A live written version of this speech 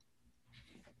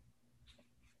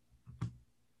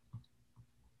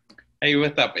Hey,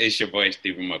 what's up? It's your boy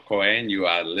Stephen McCoy, and you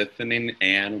are listening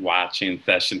and watching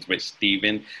Sessions with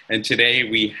Stephen. And today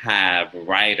we have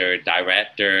writer,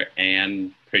 director,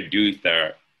 and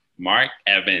producer Mark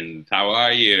Evans. How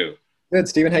are you? Good,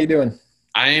 Steven. How you doing?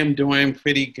 I am doing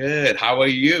pretty good. How are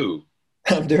you?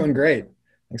 I'm doing great.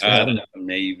 Thanks for having me. That's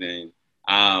amazing.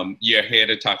 You're here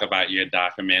to talk about your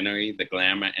documentary, The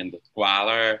Glamour and the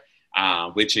Squalor,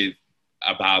 which is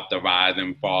about the rise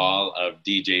and fall of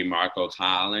DJ Marco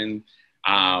Collins.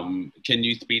 Can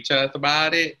you speak to us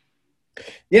about it?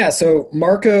 Yeah, so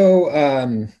Marco,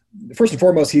 first and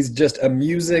foremost, he's just a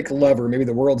music lover, maybe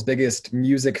the world's biggest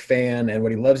music fan. And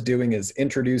what he loves doing is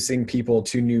introducing people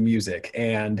to new music.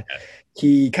 And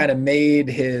he kind of made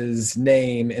his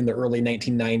name in the early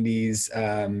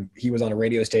 1990s. He was on a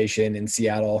radio station in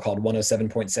Seattle called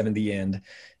 107.7 The End.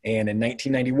 And in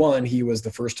 1991, he was the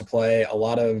first to play a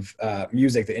lot of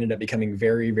music that ended up becoming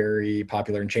very, very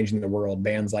popular and changing the world.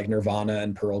 Bands like Nirvana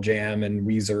and Pearl Jam and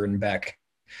Weezer and Beck.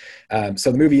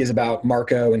 So the movie is about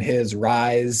Marco and his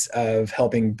rise of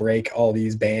helping break all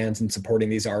these bands and supporting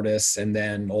these artists, and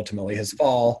then ultimately his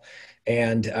fall,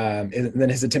 and then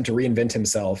his attempt to reinvent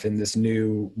himself in this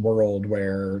new world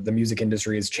where the music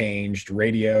industry has changed.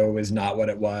 Radio is not what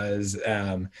it was.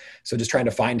 So just trying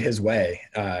to find his way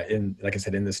in, like I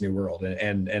said, in this new world,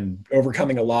 and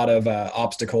overcoming a lot of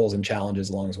obstacles and challenges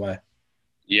along his way.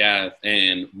 Yes,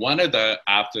 and one of the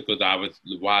obstacles I was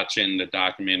watching the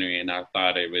documentary, and I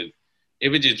thought it was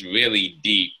just really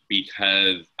deep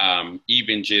because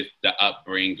even just the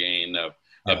upbringing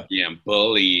Yeah. of being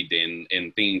bullied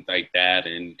and things like that,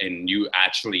 and you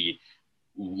actually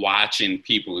watching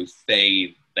people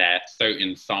say that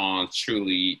certain songs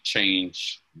truly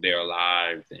change their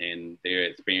lives and their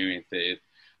experiences.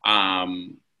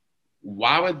 Um,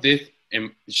 why was this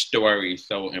story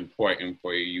so important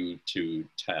for you to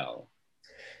tell?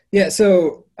 Yeah,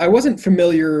 so I wasn't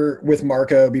familiar with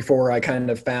Marco before I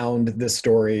kind of found this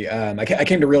story. I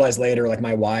came to realize later, like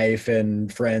my wife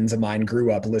and friends of mine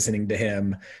grew up listening to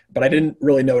him, but I didn't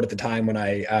really know it at the time when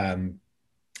I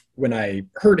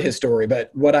heard his story.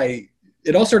 But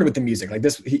it all started with the music. Like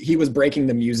this, he was breaking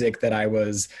the music that I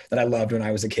loved when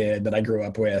I was a kid, that I grew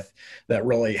up with, that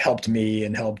really helped me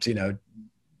and helped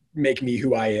make me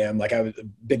who I am. Like I was a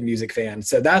big music fan.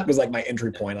 So that was like my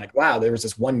entry point. Like, wow, there was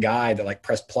this one guy that like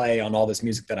pressed play on all this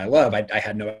music that I love. I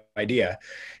had no idea.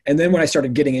 And then when I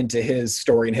started getting into his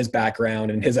story and his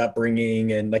background and his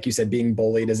upbringing, and like you said, being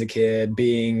bullied as a kid,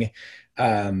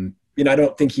 I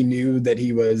don't think he knew that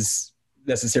he was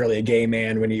necessarily a gay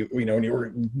man when he were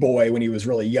a boy, when he was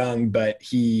really young, but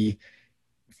he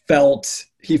felt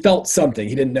something.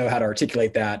 He didn't know how to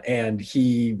articulate that. And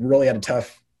he really had a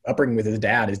tough upbringing with his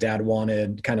dad. His dad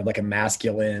wanted kind of like a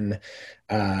masculine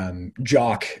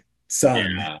jock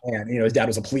son. Yeah, And, his dad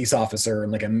was a police officer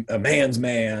and like a man's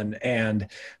man. And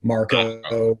Afro.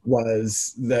 Marco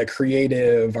was the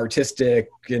creative, artistic,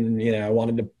 and,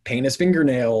 wanted to paint his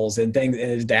fingernails and things.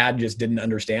 And his dad just didn't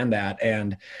understand that.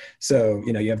 And so,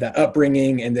 you have that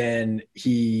upbringing. And then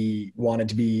he wanted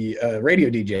to be a radio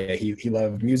DJ. He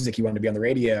loved music. He wanted to be on the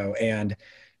radio. And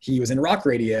he was in rock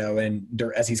radio, and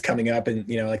as he's coming up in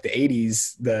like the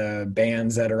 80s, the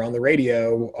bands that are on the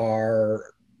radio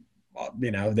are,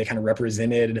 they kind of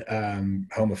represented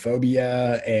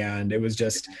homophobia, and it was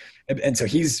just, and so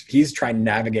he's trying to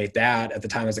navigate that at the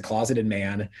time as a closeted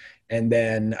man. And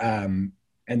then um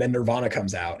and then Nirvana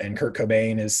comes out, and Kurt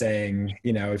Cobain is saying,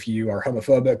 if you are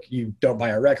homophobic, you don't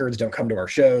buy our records, don't come to our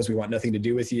shows, we want nothing to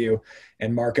do with you.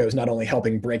 And Marco's not only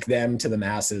helping break them to the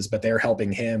masses, but they're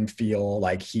helping him feel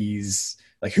like he's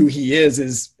like who he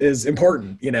is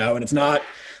important, and it's not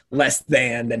less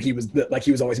than he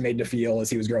was always made to feel as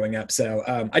he was growing up. So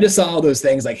I just saw all those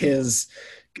things, like his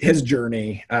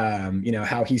journey,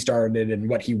 how he started and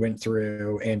what he went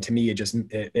through. And to me,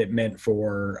 it meant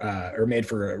for, or made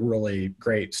for a really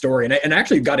great story. And I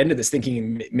actually got into this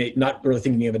thinking, not really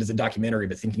thinking of it as a documentary,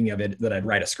 but thinking of it that I'd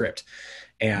write a script.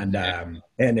 And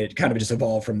it kind of just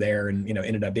evolved from there, and,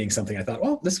 ended up being something I thought,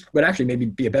 well, this would actually maybe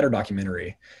be a better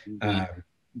documentary. Mhm. Um,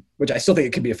 which I still think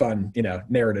it could be a fun,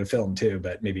 narrative film too,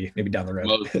 but maybe down the road.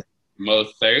 Most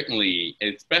most certainly,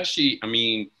 especially, I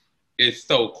mean, it's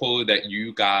so cool that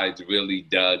you guys really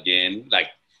dug in. Like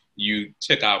you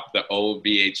took out the old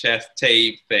VHS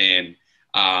tapes, and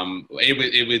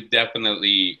it was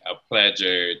definitely a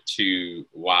pleasure to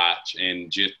watch.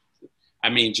 And just, I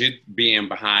mean, just being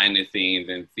behind the scenes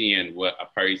and seeing what a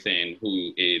person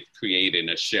who is creating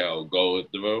a show goes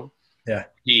through. Yeah.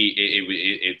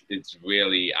 It's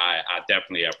really, I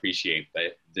definitely appreciate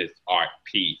this art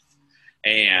piece.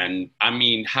 And I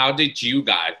mean, how did you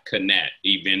guys connect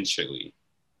eventually?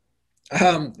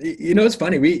 It's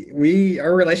funny.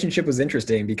 Our relationship was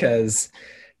interesting because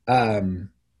um,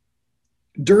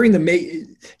 during the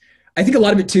I think a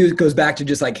lot of it too goes back to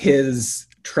just like his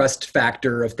trust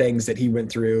factor of things that he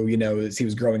went through, as he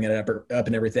was growing it up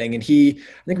and everything. And I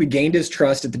think we gained his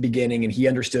trust at the beginning and he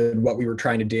understood what we were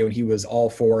trying to do and he was all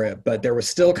for it. But there was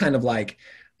still kind of like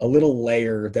a little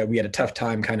layer that we had a tough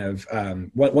time kind of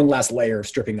one last layer of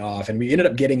stripping off. And we ended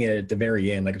up getting it at the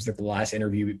very end. Like it was like the last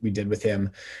interview we did with him.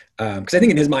 Cause I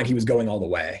think in his mind, he was going all the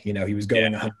way, he was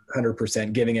going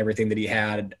 100%, giving everything that he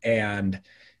had. And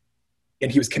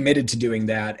he was committed to doing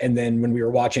that. And then when we were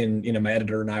watching, my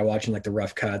editor and I watching like the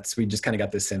rough cuts, we just kind of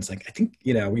got this sense like, I think,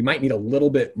 we might need a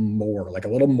little bit more, like a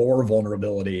little more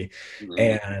vulnerability.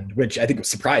 And which I think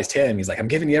surprised him. He's like, I'm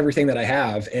giving you everything that I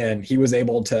have. And he was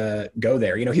able to go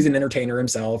there. He's an entertainer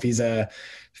himself. He's a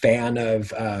fan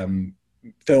of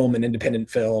film and independent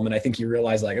film. And I think he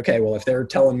realized like, okay, well, if they're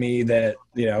telling me that,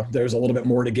 there's a little bit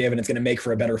more to give and it's going to make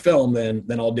for a better film, then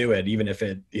I'll do it. Even if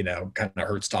it, kind of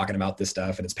hurts talking about this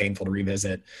stuff and it's painful to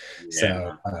revisit.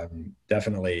 Yeah. So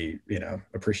definitely,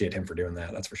 appreciate him for doing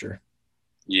that. That's for sure.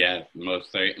 Yeah,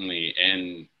 most certainly.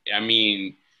 And I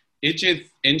mean, it's just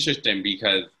interesting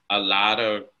because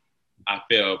I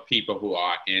feel people who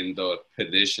are in the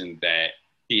position that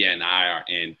he and I are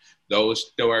in, those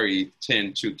stories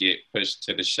tend to get pushed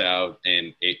to the shelf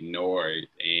and ignored.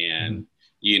 And,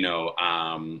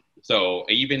 so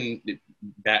even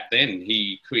back then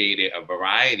he created a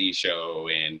variety show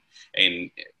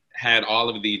and had all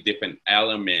of these different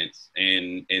elements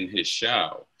in his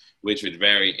show, which was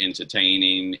very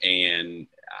entertaining. And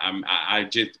I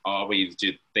just always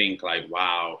just think like,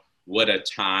 wow, what a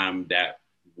time that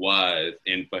was.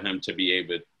 And for him to be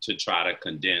able to try to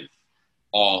condense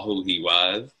all who he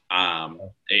was,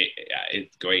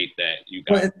 it's great that you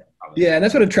guys. Yeah, and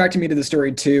that's what attracted me to the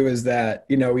story too, is that,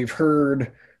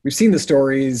 we've seen the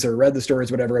stories or read the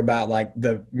stories, whatever, about like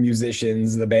the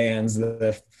musicians, the bands,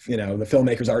 the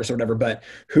filmmakers, artists or whatever, but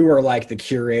who are like the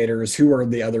curators, who are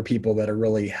the other people that are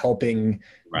really helping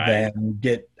them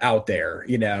get out there,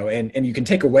 and you can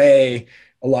take away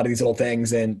a lot of these little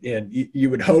things and you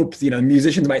would hope,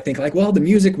 musicians might think like, well, the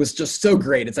music was just so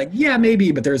great. It's like, yeah,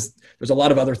 maybe, but there's a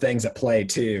lot of other things at play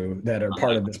too that are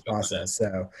part of this process.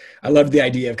 So I love the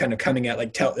idea of kind of coming at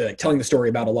like telling the story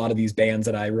about a lot of these bands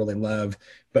that I really love,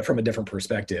 but from a different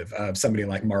perspective of somebody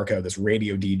like Marco, this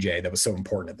radio DJ that was so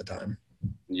important at the time.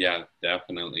 Yeah,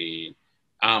 definitely.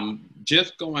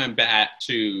 Just going back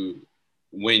to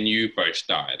when you first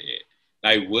started,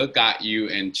 like what got you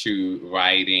into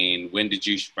writing? When did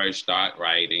you first start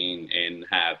writing and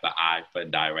have the eye for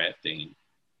directing?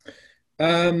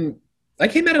 I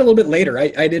came at it a little bit later.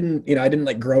 I didn't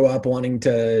like grow up wanting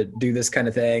to do this kind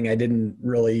of thing. I didn't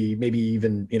really, maybe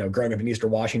even, growing up in Eastern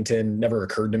Washington, never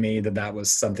occurred to me that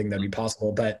was something that'd be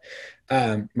possible. But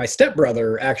my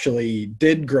stepbrother actually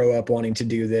did grow up wanting to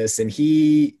do this. And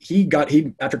he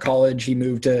after college, he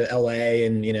moved to LA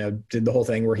and, did the whole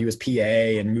thing where he was PA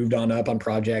and moved on up on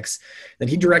projects. Then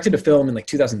he directed a film in like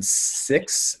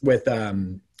 2006 with,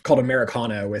 called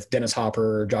Americana with Dennis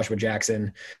Hopper, Joshua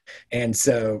Jackson. And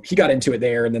so he got into it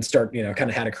there and then kind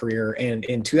of had a career. And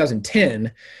in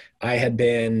 2010, I had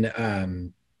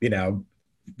been,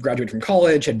 graduated from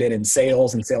college, had been in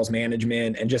sales and sales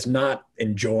management and just not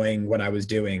enjoying what I was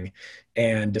doing,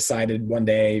 and decided one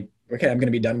day, okay, I'm going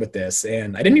to be done with this.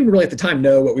 And I didn't even really at the time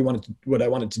know what I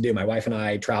wanted to do. My wife and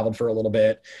I traveled for a little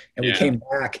bit and we came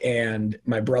back, and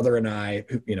my brother and I,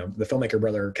 the filmmaker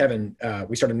brother, Kevin,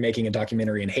 we started making a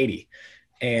documentary in Haiti.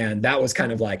 And that was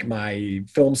kind of like my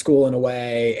film school in a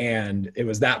way. And it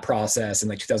was that process in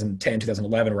like 2010,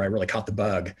 2011, where I really caught the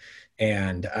bug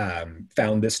and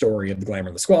found this story of the glamour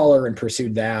and the squalor and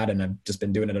pursued that. And I've just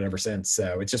been doing it ever since.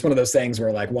 So it's just one of those things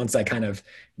where like, once I kind of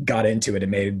got into it, it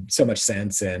made so much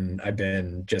sense. And I've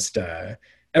been just,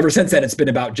 ever since then, it's been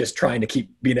about just trying to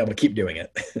being able to keep doing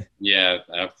it. Yeah,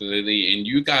 absolutely. And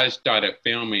you guys started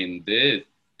filming this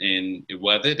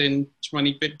was it in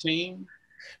 2015?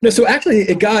 No, so actually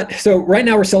right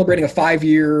now we're celebrating a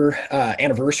 5-year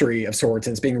anniversary of sorts,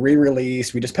 and it's being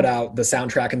re-released. We just put out the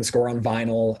soundtrack and the score on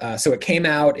vinyl. So it came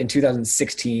out in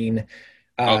 2016.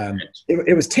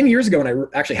 It was 10 years ago when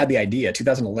I actually had the idea.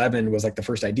 2011 was like the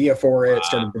first idea for it,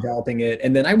 started developing it.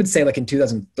 And then I would say like in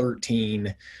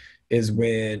 2013 is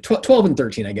when 12 and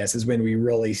 13, I guess, is when we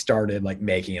really started like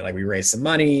making it. Like we raised some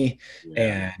money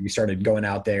and we started going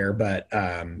out there. But,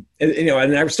 and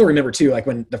I still remember too, like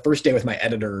when the first day with my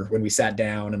editor, when we sat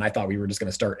down and I thought we were just going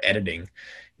to start editing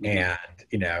and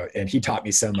he taught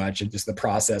me so much, and just the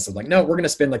process of like, no, we're going to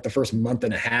spend like the first month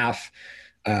and a half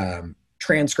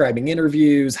transcribing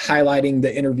interviews, highlighting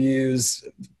the interviews,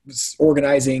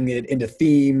 organizing it into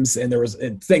themes. And there was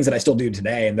things that I still do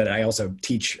today, and that I also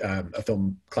teach a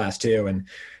film class too, and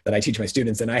that I teach my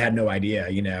students. And I had no idea,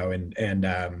 and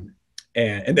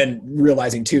then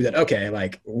realizing too that, okay,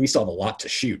 like we still have a lot to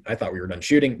shoot. I thought we were done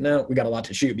shooting. No, we got a lot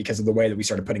to shoot because of the way that we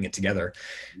started putting it together.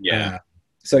 Yeah.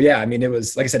 So yeah, I mean, it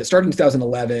was, like I said, it started in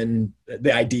 2011,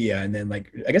 the idea. And then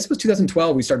like, I guess it was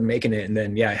 2012, we started making it. And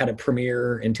then, yeah, I had a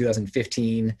premiere in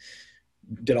 2015,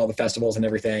 did all the festivals and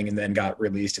everything, and then got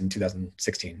released in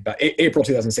 2016, about April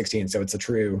 2016. So it's a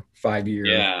true 5-year.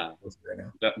 Yeah, right,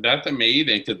 that's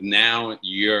amazing, because now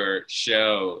your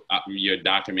show, your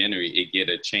documentary, it get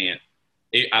a chance.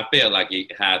 I feel like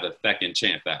it has a second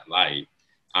chance at life.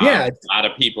 Yeah, a lot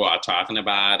of people are talking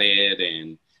about it,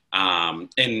 and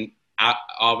I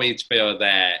always feel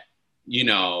that,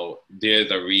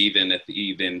 there's a reason, a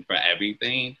season for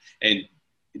everything, and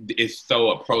it's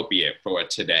so appropriate for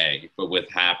today, for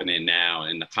what's happening now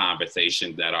and the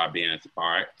conversations that are being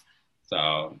sparked.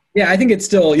 So yeah, I think it's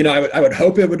still, I would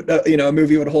hope it would, a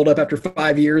movie would hold up after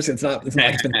 5 years. It's not like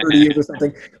it's been 30 years or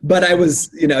something, but I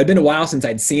was, it'd been a while since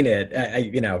I'd seen it.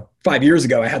 5 years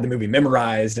ago, I had the movie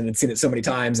memorized and had seen it so many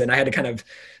times, and I had to kind of,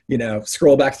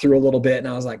 scroll back through a little bit, and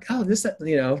I was like, oh, this,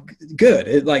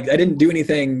 good. I didn't do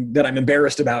anything that I'm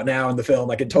embarrassed about now in the film.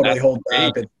 Like, it totally holds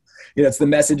up. It's the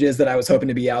messages that I was hoping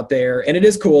to be out there. And it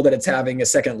is cool that it's having a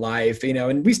second life,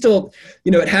 and we still,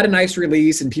 it had a nice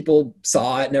release and people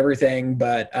saw it and everything,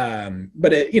 but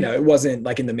it, it wasn't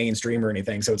like in the mainstream or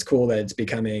anything. So it's cool that it's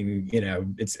becoming,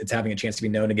 it's having a chance to be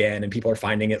known again, and people are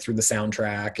finding it through the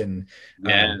soundtrack. And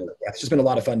it's just been a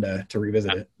lot of fun to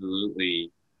revisit it.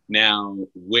 Absolutely. Now,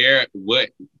 what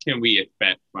can we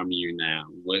expect from you now?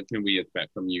 What can we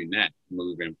expect from you next,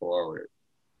 moving forward?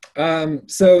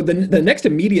 So the next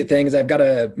immediate thing is I've got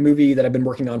a movie that I've been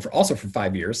working on for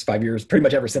 5 years, pretty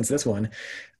much ever since this one,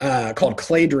 called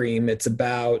Clay Dream. It's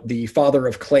about the father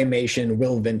of claymation,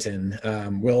 Will Vinton.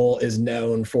 Will is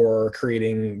known for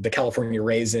creating the California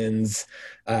Raisins,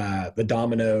 the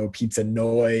Domino, Pizza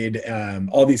Noid,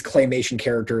 all these claymation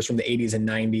characters from the 80s and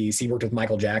 90s. He worked with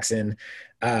Michael Jackson.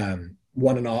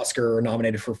 Won an Oscar,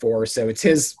 nominated for 4. So it's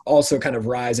his also kind of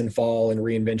rise and fall and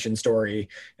reinvention story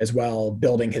as well,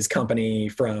 building his company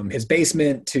from his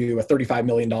basement to a $35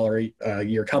 million a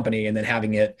year company, and then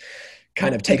having it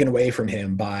kind of taken away from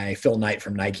him by Phil Knight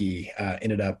from Nike,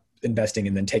 ended up investing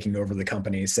and then taking over the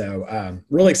company. So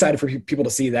really excited for people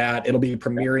to see that. It'll be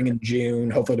premiering in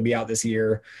June. Hopefully it'll be out this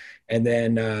year. And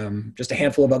then just a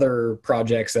handful of other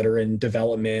projects that are in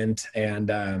development. And,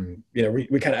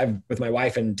 we kind of, with my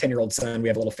wife and 10-year-old son, we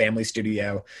have a little family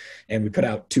studio, and we put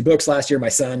out 2 books last year. My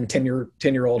son,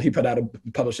 10-year-old, he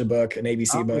published a book, an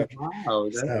ABC book. Wow,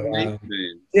 that's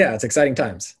amazing. Yeah, it's exciting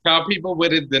times. Tell people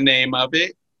what is the name of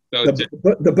it. So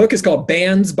the book is called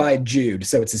Bands by Jude.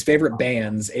 So it's his favorite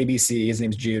bands, ABC. His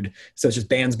name's Jude. So it's just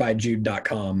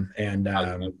bandsbyjude.com. And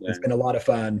it's been a lot of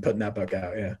fun putting that book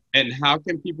out. Yeah. And how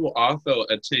can people also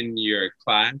attend your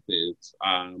classes,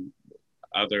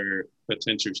 other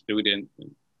potential students?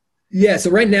 Yeah, so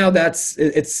right now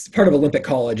it's part of Olympic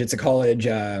College. It's a college.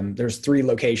 There's 3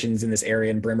 locations in this area,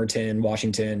 in Bremerton,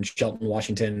 Washington, Shelton,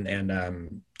 Washington, and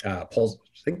I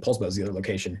think Poulsbo is the other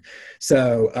location.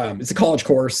 So it's a college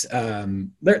course. I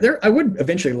would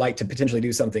eventually like to potentially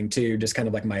do something too, just kind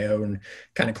of like my own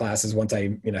kind of classes once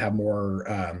I have more,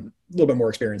 a little bit more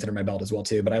experience under my belt as well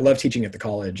too. But I love teaching at the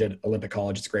college, at Olympic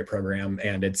College. It's a great program,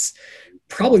 and it's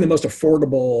probably the most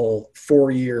affordable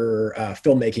 4-year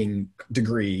filmmaking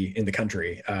degree in the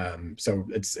country. So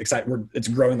it's exciting. It's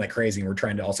growing like crazy, and we're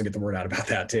trying to also get the word out about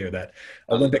that too, that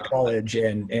Olympic College,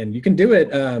 and you can do it.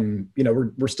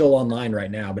 We're still online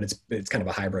right now, but it's kind of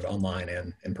a hybrid, online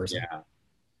and in person. Yeah.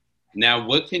 Now,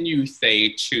 what can you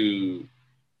say to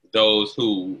those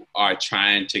who are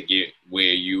trying to get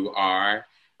where you are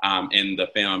in the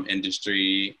film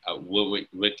industry? What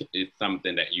is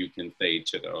something that you can say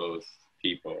to those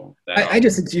people? I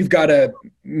just think you've got to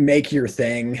make your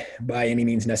thing by any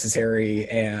means necessary.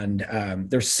 And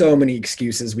there's so many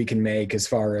excuses we can make as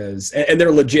far as, and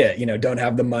they're legit, don't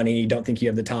have the money, don't think you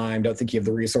have the time, don't think you have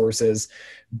the resources,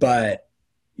 but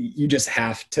you just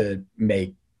have to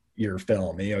make your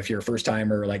film. If you're a first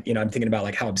timer, I'm thinking about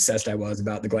like how obsessed I was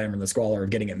about the glamour and the squalor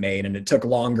of getting it made. And it took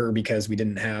longer because we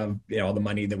didn't have, all the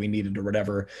money that we needed or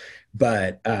whatever.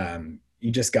 But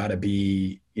you just got to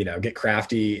be, get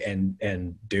crafty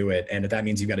and do it. And if that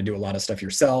means you've got to do a lot of stuff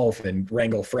yourself and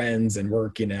wrangle friends and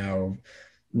work,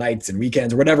 nights and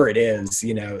weekends or whatever it is,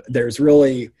 there's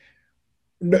really,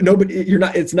 nobody, you're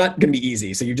not, it's not going to be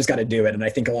easy. So you just got to do it. And I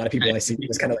think a lot of people I see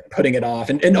just kind of like putting it off,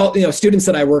 and all, students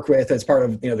that I work with as part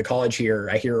of, the college here,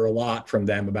 I hear a lot from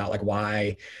them about like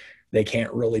why they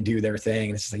can't really do their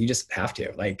thing. And it's just like, you just have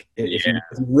to, like, if you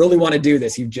really want to do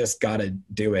this, you've just got to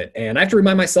do it. And I have to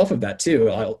remind myself of that too.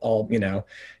 I'll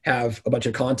have a bunch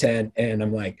of content and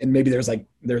I'm like, and maybe there's a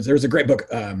great book,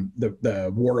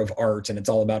 the War of Art, and it's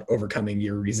all about overcoming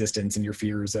your resistance and your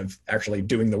fears of actually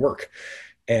doing the work.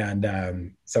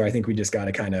 And so I think we just got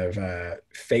to kind of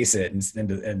face it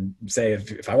and say,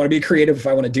 if I want to be creative, if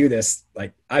I want to do this,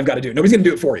 like, I've got to do it. Nobody's going to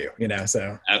do it for you,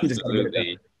 so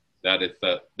absolutely. That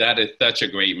is such a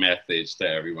great message to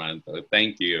everyone. So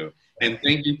thank you. And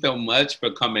thank you so much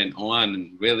for coming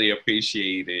on. Really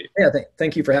appreciate it. Yeah,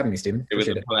 thank you for having me, Stephen. It was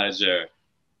a pleasure.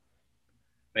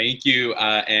 Thank you,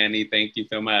 Annie. Thank you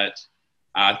so much.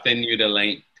 I'll send you the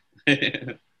link.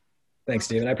 Thanks,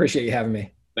 Stephen. I appreciate you having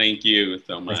me. Thank you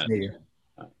so much. Nice to meet you.